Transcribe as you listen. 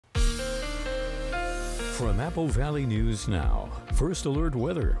From Apple Valley News Now, First Alert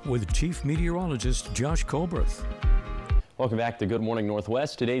Weather with Chief Meteorologist Josh Colbreth. Welcome back to Good Morning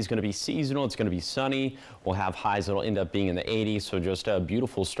Northwest. Today's going to be seasonal. It's going to be sunny. We'll have highs that'll end up being in the 80s, so just a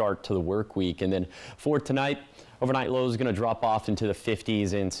beautiful start to the work week. And then for tonight, overnight lows going to drop off into the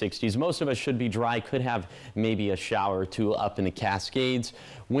 50s and 60s. Most of us should be dry. Could have maybe a shower or two up in the Cascades.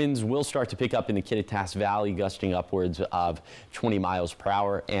 Winds will start to pick up in the Kittitas Valley, gusting upwards of 20 miles per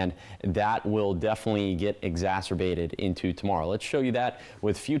hour, and that will definitely get exacerbated into tomorrow. Let's show you that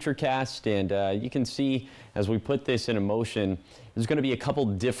with Futurecast, and you can see as we put this in motion, there's going to be a couple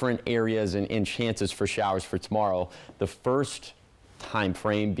different areas and chances for showers for tomorrow. The first time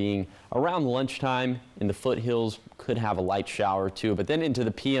frame being around lunchtime in the foothills, could have a light shower too, but then into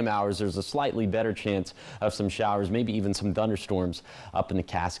the PM hours there's a slightly better chance of some showers, maybe even some thunderstorms up in the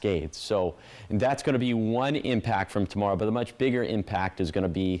Cascades. So that's going to be one impact from tomorrow, but the much bigger impact is going to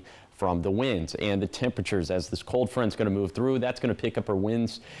be from the winds and the temperatures as this cold front is going to move through. That's going to pick up our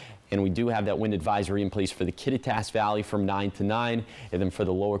winds. And we do have that wind advisory in place for the Kittitas Valley from 9 to 9, and then for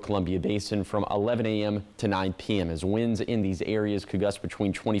the lower Columbia Basin from 11 a.m. to 9 p.m. as winds in these areas could gust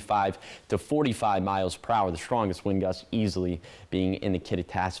between 25 to 45 miles per hour, the strongest wind gusts easily being in the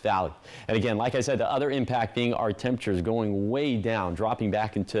Kittitas Valley. And again, like I said, the other impact being our temperatures going way down, dropping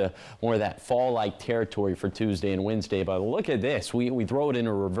back into more of that fall-like territory for Tuesday and Wednesday. But look at this. We throw it in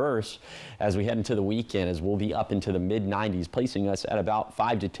a reverse as we head into the weekend, as we'll be up into the mid-90s, placing us at about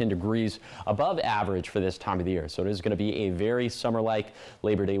 5 to 10 degrees above average for this time of the year. So it is going to be a very summer-like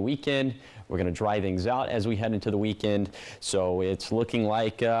Labor Day weekend. We're going to dry things out as we head into the weekend. So it's looking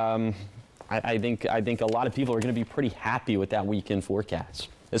like I think a lot of people are going to be pretty happy with that weekend forecast,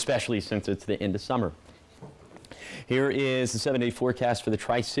 especially since it's the end of summer. Here is the 7-day forecast for the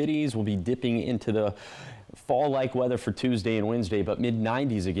Tri-Cities. We'll be dipping into the fall-like weather for Tuesday and Wednesday, but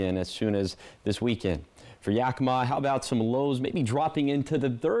mid-90s again as soon as this weekend. For Yakima, how about some lows maybe dropping into the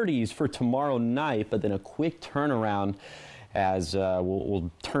 30s for tomorrow night, but then a quick turnaround as we'll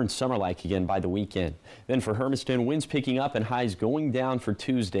turn summer-like again by the weekend. Then for Hermiston, winds picking up and highs going down for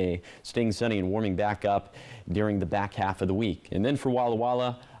Tuesday, staying sunny and warming back up during the back half of the week. And then for Walla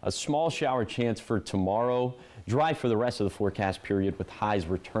Walla, a small shower chance for tomorrow, dry for the rest of the forecast period with highs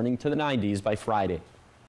returning to the 90s by Friday.